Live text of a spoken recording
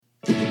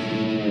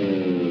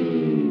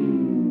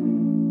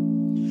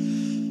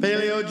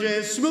Paleo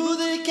J's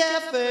Smoothie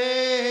Cafe.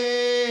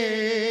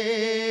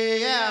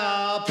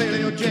 Yeah,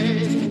 Paleo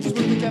J's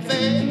Smoothie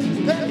Cafe.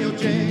 Paleo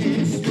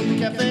J's Smoothie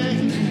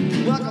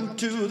Cafe. Welcome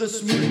to the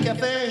Smoothie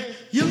Cafe.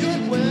 You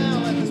get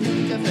well at the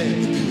Smoothie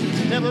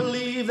Cafe. Never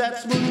leave that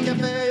Smoothie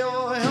Cafe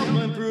or help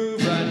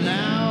improve right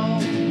now.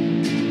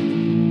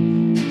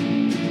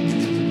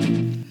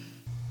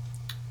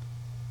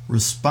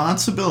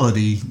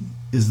 Responsibility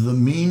is the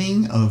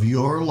meaning of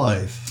your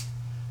life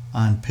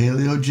on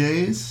Paleo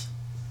J's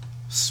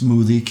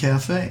Smoothie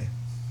Cafe.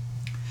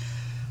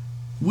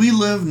 We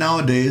live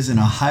nowadays in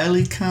a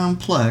highly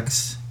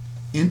complex,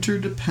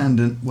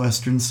 interdependent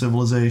Western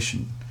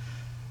civilization.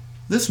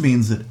 This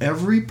means that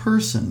every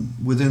person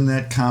within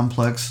that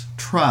complex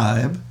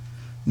tribe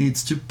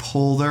needs to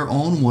pull their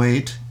own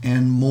weight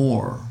and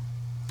more.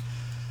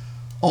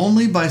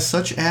 Only by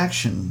such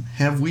action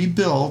have we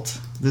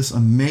built this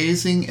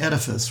amazing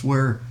edifice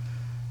where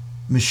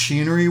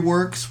machinery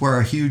works, where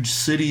our huge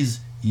cities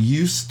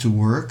used to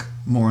work,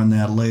 more on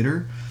that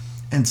later,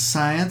 and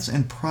science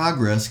and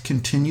progress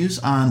continues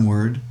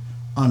onward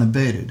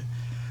unabated.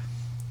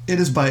 It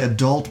is by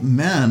adult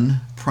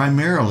men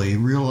primarily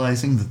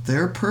realizing that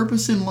their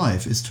purpose in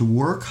life is to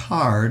work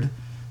hard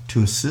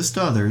to assist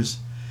others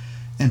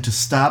and to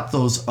stop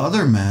those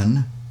other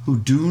men who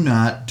do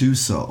not do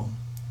so,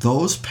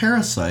 those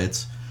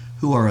parasites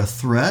who are a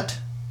threat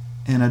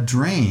and a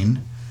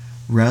drain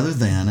rather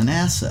than an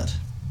asset.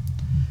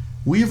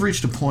 We have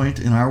reached a point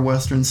in our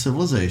Western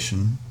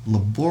civilization,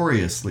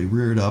 laboriously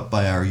reared up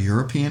by our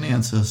European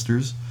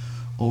ancestors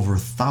over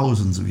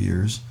thousands of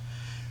years,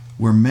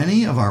 where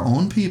many of our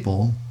own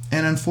people,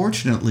 and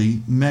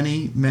unfortunately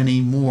many, many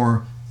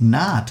more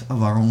not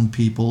of our own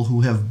people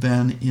who have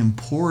been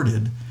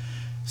imported,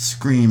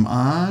 scream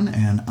on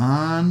and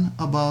on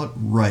about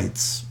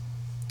rights.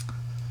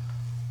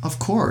 Of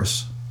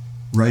course,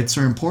 rights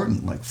are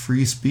important, like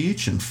free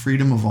speech and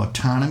freedom of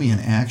autonomy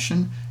and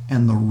action,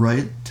 and the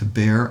right to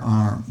bear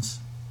arms.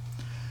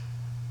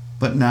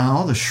 But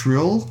now the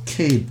shrill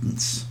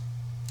cadence,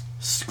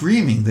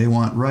 screaming they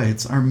want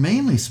rights, are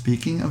mainly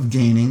speaking of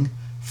gaining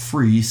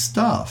free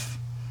stuff,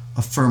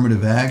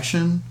 affirmative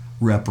action,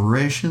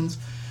 reparations,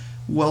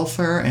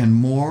 welfare, and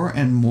more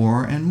and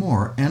more and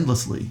more,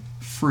 endlessly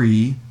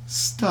free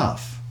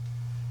stuff.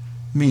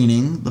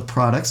 Meaning the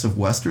products of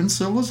Western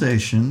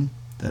civilization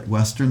that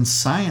Western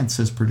science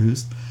has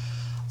produced,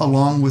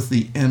 along with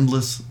the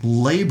endless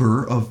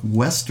labor of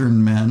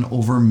Western men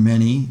over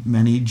many,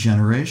 many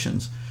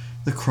generations.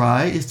 The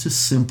cry is to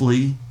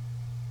simply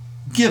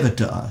give it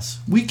to us.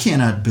 We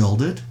cannot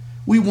build it.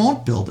 We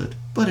won't build it,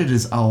 but it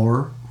is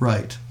our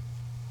right.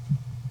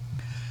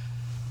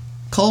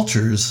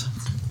 Cultures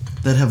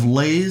that have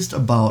lazed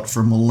about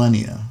for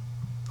millennia,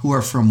 who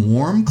are from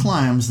warm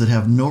climes that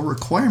have no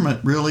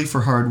requirement really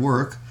for hard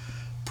work,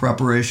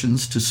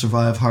 preparations to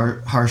survive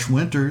harsh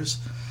winters,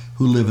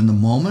 who live in the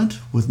moment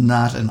with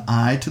not an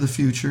eye to the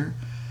future,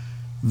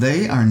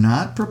 they are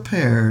not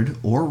prepared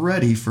or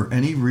ready for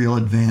any real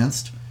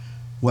advanced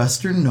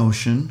Western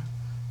notion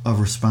of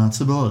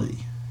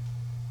responsibility.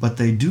 But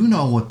they do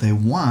know what they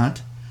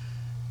want,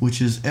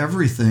 which is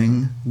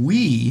everything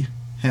we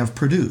have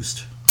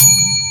produced.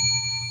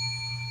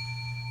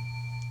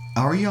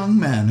 Our young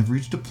men have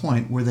reached a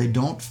point where they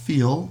don't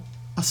feel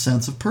a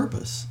sense of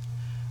purpose.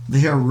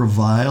 They are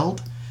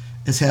reviled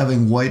as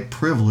having white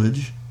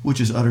privilege, which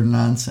is utter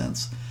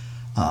nonsense.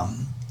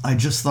 I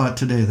just thought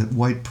today that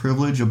white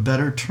privilege, a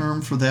better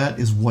term for that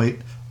is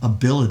white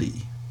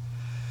ability.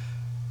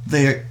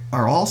 They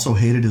are also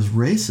hated as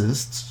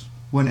racists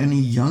when any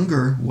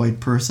younger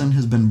white person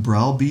has been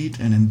browbeat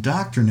and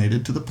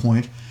indoctrinated to the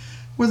point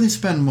where they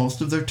spend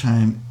most of their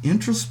time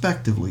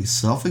introspectively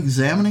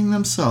self-examining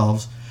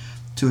themselves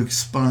to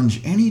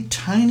expunge any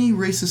tiny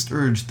racist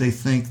urge they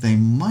think they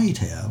might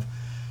have,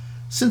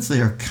 since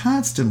they are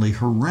constantly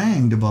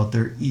harangued about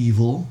their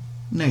evil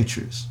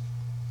natures.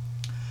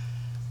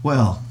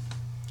 Well,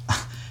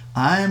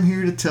 I am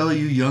here to tell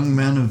you, young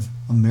men of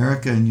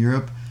America and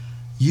Europe,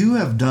 you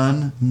have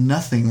done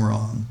nothing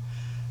wrong.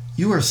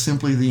 You are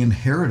simply the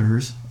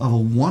inheritors of a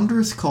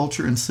wondrous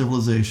culture and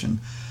civilization,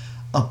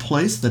 a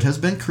place that has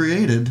been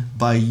created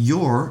by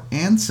your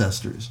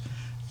ancestors.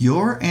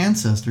 Your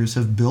ancestors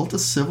have built a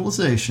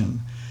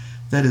civilization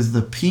that is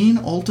the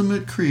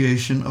penultimate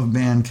creation of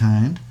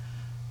mankind,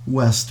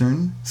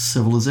 Western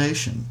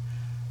civilization.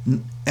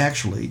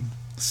 Actually,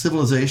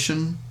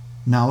 civilization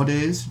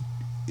nowadays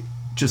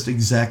just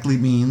exactly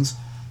means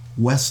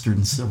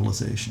Western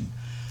civilization.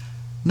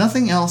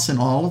 Nothing else in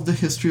all of the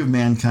history of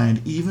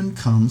mankind even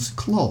comes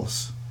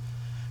close.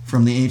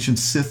 From the ancient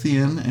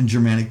Scythian and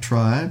Germanic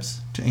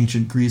tribes to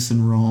ancient Greece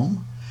and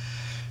Rome,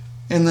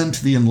 and then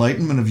to the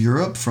Enlightenment of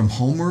Europe, from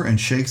Homer and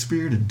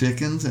Shakespeare to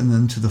Dickens, and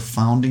then to the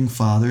Founding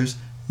Fathers,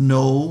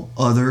 no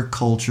other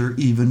culture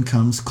even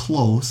comes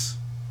close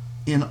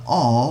in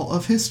all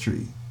of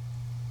history.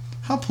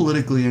 How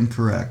politically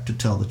incorrect, to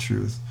tell the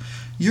truth.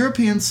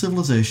 European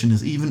civilization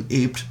is even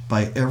aped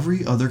by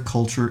every other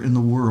culture in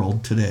the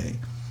world today.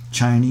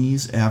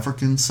 Chinese,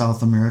 African,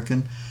 South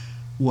American,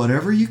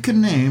 whatever you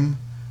can name,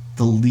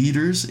 the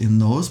leaders in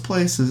those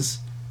places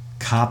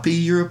copy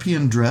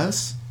European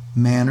dress,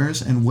 manners,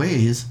 and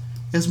ways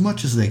as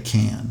much as they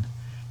can.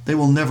 They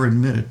will never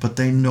admit it, but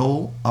they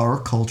know our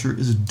culture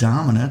is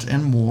dominant,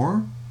 and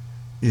more,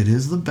 it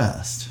is the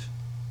best.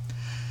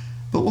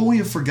 But what we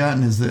have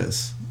forgotten is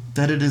this,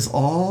 that it is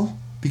all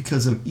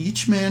because of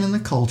each man in the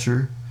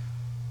culture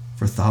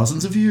for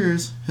thousands of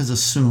years has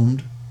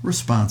assumed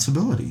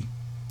responsibility.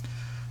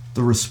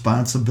 The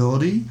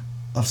responsibility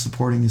of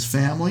supporting his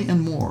family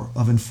and more,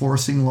 of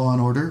enforcing law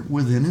and order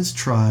within his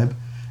tribe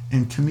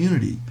and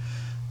community,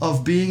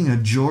 of being a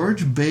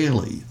George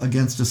Bailey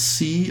against a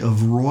sea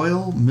of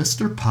royal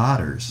Mr.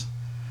 Potters,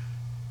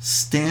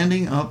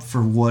 standing up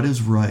for what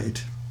is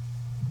right.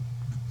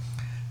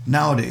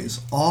 Nowadays,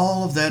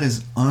 all of that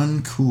is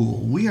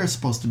uncool. We are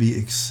supposed to be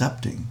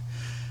accepting,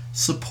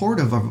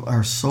 supportive of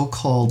our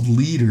so-called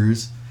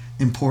leaders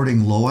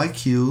importing low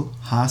IQ,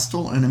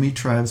 hostile enemy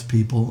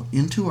tribespeople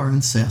into our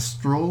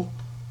ancestral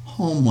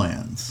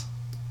homelands,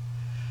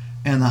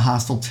 and the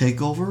hostile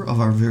takeover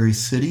of our very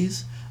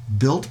cities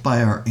built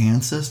by our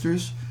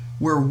ancestors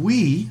where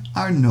we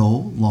are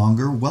no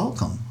longer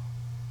welcome.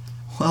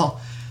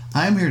 Well,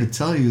 I'm here to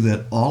tell you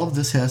that all of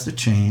this has to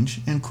change,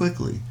 and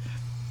quickly.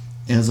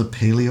 As a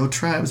paleo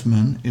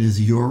tribesman, it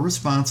is your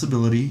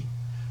responsibility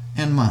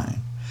and mine.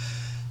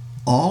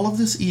 All of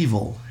this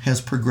evil has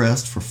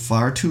progressed for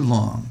far too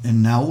long,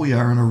 and now we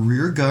are in a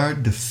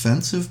rearguard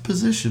defensive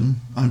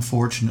position,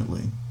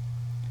 unfortunately.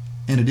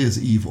 And it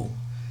is evil.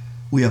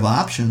 We have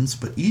options,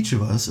 but each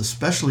of us,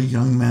 especially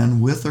young men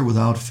with or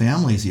without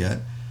families yet,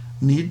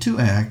 need to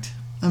act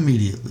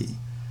immediately.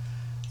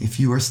 If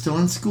you are still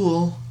in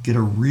school, get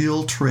a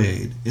real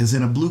trade, as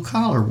in a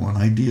blue-collar one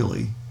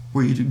ideally,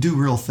 where you do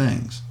real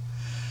things.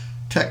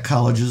 Tech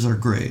colleges are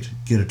great.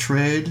 Get a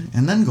trade,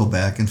 and then go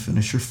back and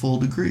finish your full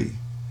degree.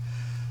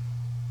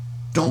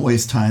 Don't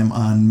waste time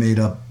on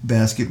made-up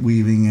basket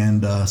weaving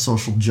and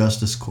social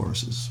justice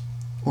courses.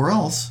 Or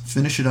else,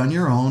 finish it on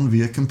your own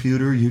via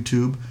computer,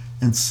 YouTube,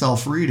 and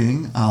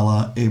self-reading a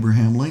la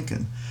Abraham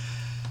Lincoln.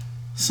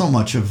 So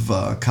much of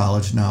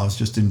college now is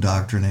just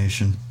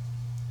indoctrination.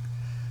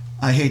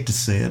 I hate to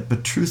say it,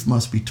 but truth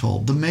must be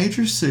told. The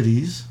major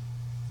cities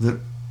that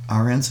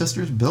our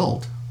ancestors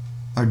built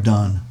are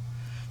done.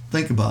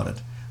 Think about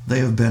it. They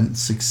have been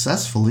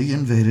successfully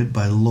invaded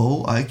by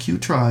low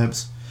IQ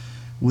tribes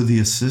with the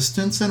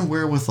assistance and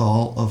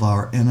wherewithal of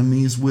our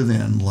enemies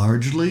within,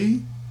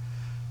 largely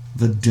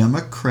the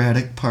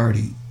Democratic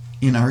Party,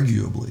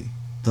 inarguably,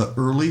 the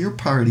earlier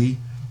party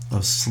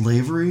of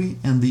slavery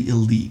and the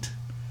elite.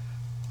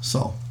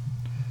 So,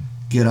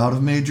 get out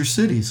of major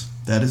cities.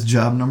 That is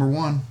job number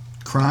one.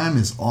 Crime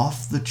is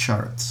off the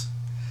charts.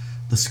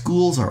 The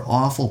schools are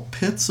awful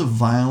pits of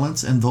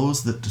violence and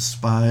those that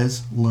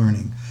despise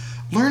learning.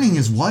 Learning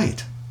is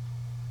white.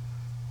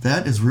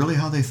 That is really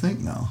how they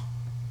think now.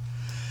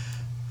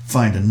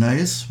 Find a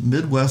nice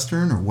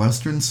Midwestern or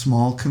Western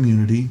small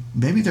community.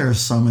 Maybe there are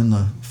some in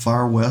the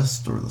far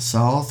west or the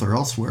south or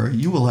elsewhere.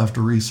 You will have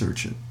to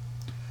research it.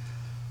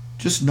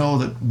 Just know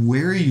that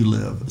where you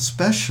live,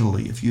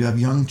 especially if you have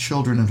young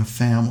children and a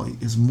family,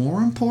 is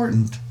more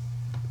important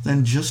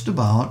than just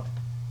about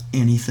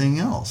anything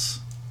else.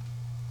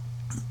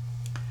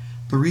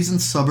 The reason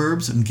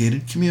suburbs and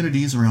gated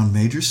communities around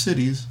major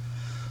cities,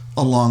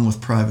 along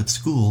with private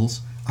schools,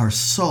 are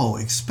so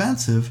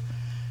expensive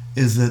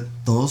is that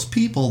those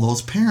people,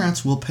 those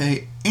parents, will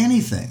pay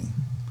anything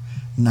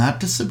not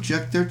to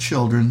subject their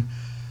children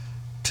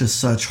to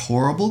such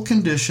horrible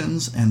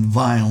conditions and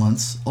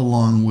violence,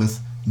 along with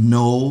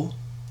no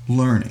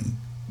learning,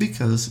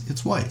 because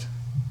it's white.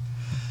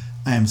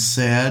 I am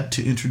sad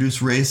to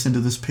introduce race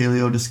into this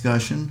paleo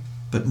discussion,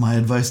 but my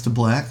advice to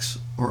blacks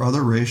or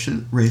other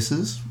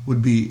races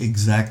would be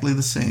exactly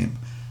the same.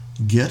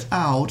 Get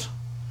out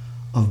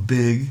of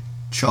big,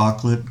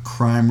 chocolate,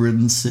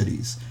 crime-ridden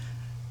cities.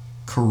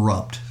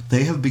 Corrupt.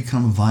 They have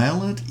become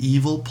violent,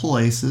 evil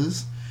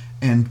places,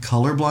 and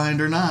colorblind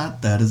or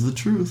not, that is the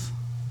truth.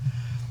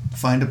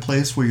 Find a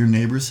place where your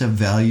neighbors have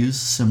values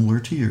similar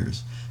to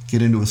yours.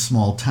 Get into a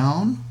small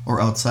town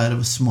or outside of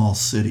a small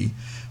city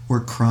where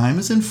crime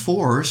is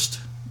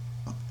enforced.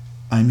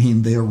 I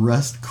mean, they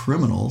arrest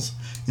criminals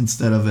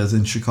instead of, as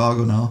in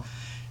Chicago now,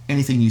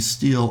 anything you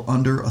steal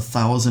under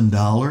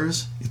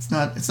 $1,000, it's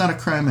not a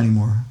crime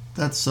anymore.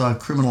 That's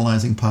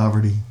criminalizing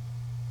poverty.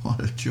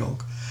 What a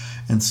joke.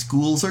 And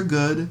schools are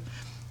good,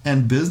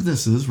 and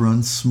businesses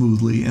run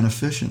smoothly and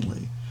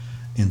efficiently.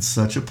 In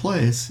such a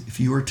place, if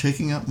you are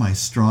taking up my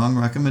strong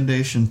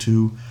recommendation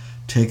to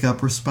take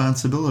up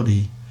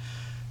responsibility,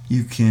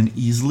 you can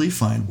easily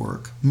find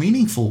work,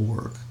 meaningful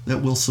work,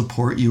 that will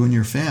support you and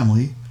your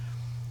family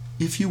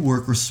if you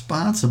work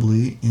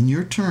responsibly in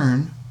your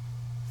turn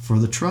for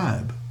the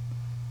tribe.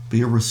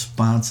 Be a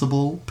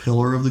responsible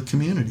pillar of the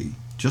community,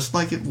 just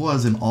like it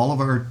was in all of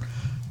our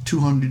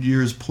 200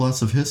 years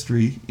plus of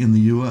history in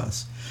the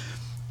U.S.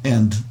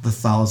 and the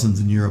thousands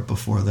in Europe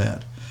before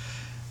that.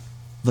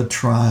 The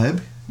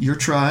tribe, your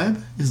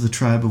tribe, is the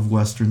tribe of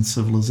Western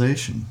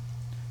civilization.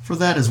 For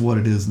that is what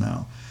it is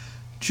now.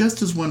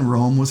 just as when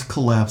Rome was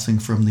collapsing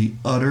from the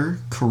utter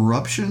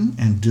corruption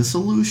and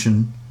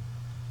dissolution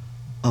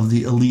of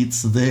the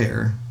elites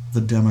there,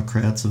 the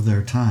Democrats of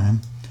their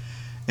time,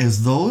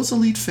 as those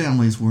elite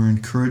families were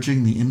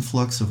encouraging the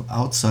influx of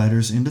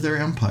outsiders into their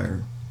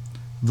empire,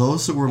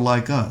 those that were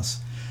like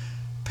us,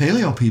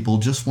 paleo people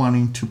just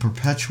wanting to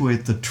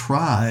perpetuate the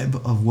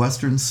tribe of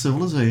Western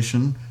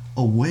civilization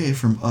away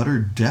from utter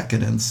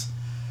decadence,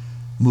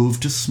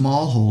 moved to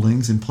small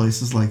holdings in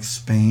places like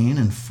Spain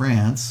and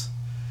France,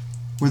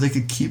 where they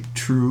could keep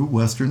true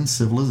Western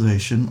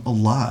civilization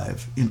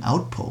alive in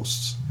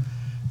outposts.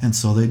 And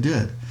so they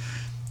did.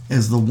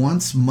 As the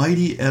once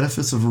mighty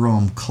edifice of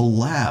Rome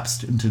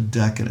collapsed into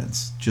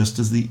decadence, just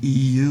as the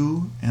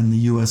EU and the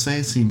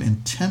USA seem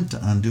intent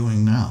on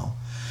doing now,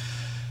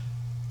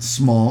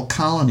 small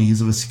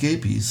colonies of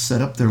escapees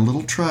set up their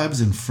little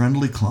tribes in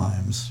friendly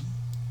climes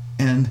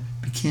and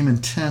became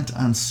intent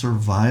on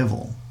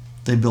survival.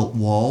 They built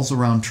walls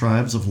around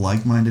tribes of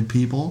like-minded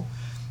people,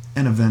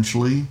 and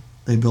eventually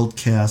they built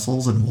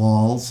castles and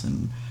walls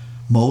and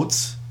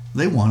moats.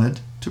 They wanted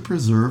to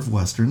preserve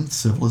Western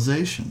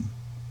civilization.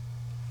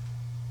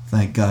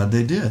 Thank God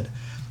they did.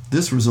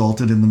 This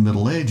resulted in the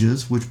Middle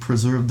Ages, which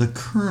preserved the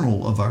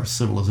kernel of our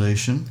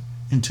civilization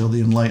until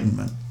the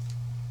Enlightenment.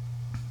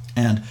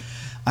 And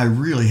I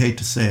really hate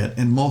to say it,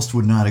 and most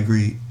would not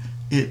agree,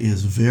 it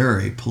is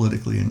very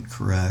politically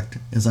incorrect,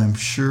 as I'm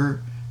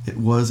sure it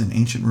was in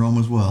ancient Rome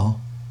as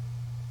well.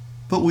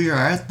 But we are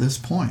at this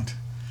point.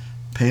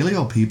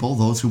 Paleo people,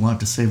 those who want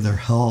to save their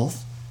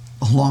health,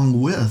 along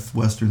with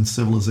Western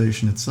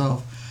civilization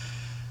itself,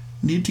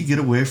 need to get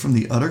away from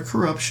the utter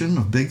corruption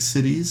of big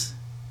cities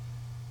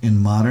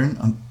in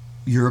modern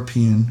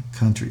European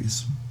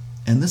countries.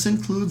 And this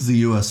includes the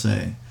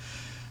USA.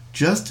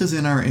 Just as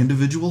in our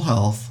individual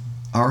health,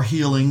 our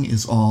healing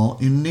is all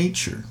in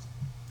nature.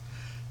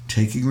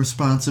 Taking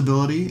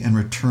responsibility and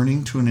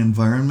returning to an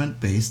environment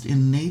based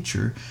in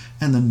nature,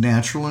 and the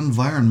natural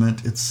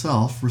environment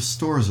itself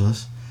restores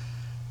us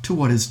to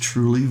what is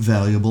truly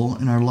valuable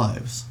in our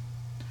lives.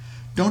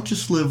 Don't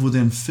just live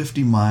within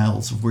 50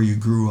 miles of where you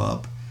grew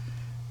up,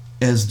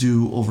 as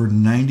do over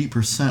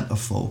 90% of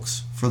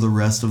folks for the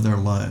rest of their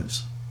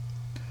lives.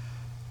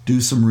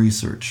 Do some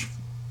research.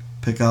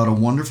 Pick out a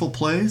wonderful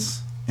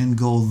place and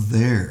go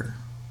there.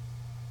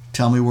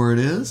 Tell me where it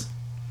is.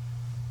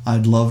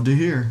 I'd love to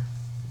hear.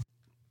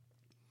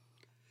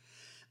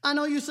 I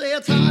know you say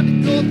it's hard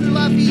to go through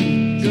life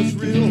eating just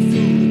real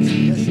foods,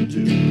 yes you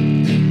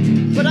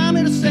do. But I'm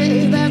here to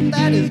say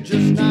that is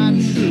just not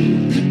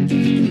true.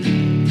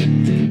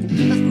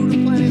 There's food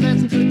aplenty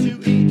that's good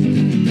to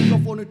eat. Go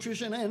for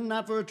nutrition and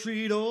not for a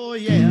treat, oh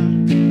yeah.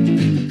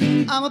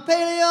 I'm a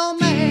paleo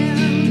man.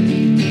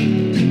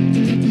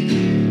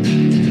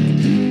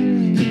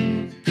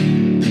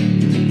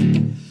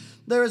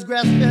 There is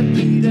grass-fed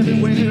meat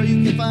everywhere,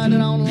 you can find it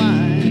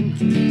online.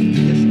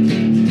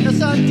 There's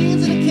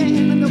sardines in a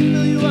can and they'll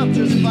fill you up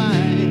just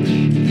fine.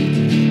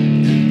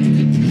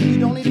 You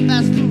don't need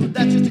fast food,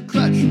 that's just a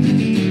crutch.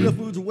 Real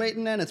food's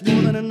waiting and it's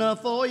more than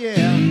enough, oh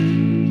yeah.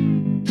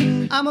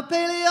 I'm a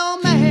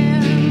paleo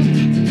man.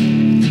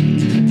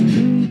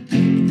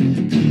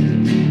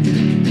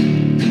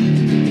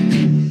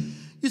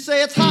 You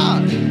say it's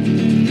hard,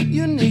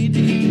 you need to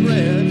eat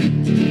bread.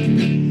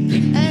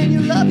 And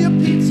you love your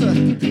pizza,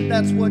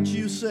 that's what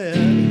you said,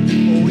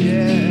 oh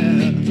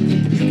yeah.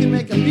 You can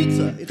make a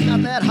pizza, it's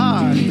not that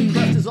hard. The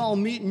crust is all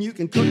meat and you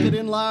can cook it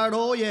in lard,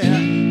 oh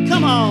yeah.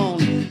 Come on,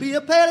 be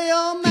a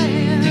paleo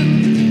man.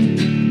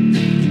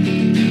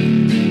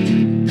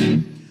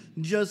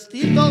 Just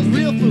eat those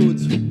real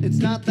foods, it's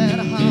not that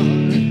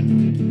hard.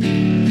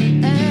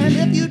 And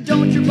if you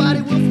don't, your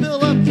body will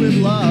fill up with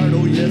lard,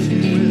 oh yes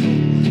you will.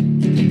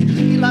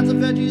 Eat lots of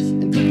veggies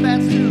and good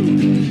fats too.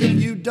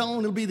 If you don't,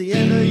 it'll be the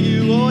end of you.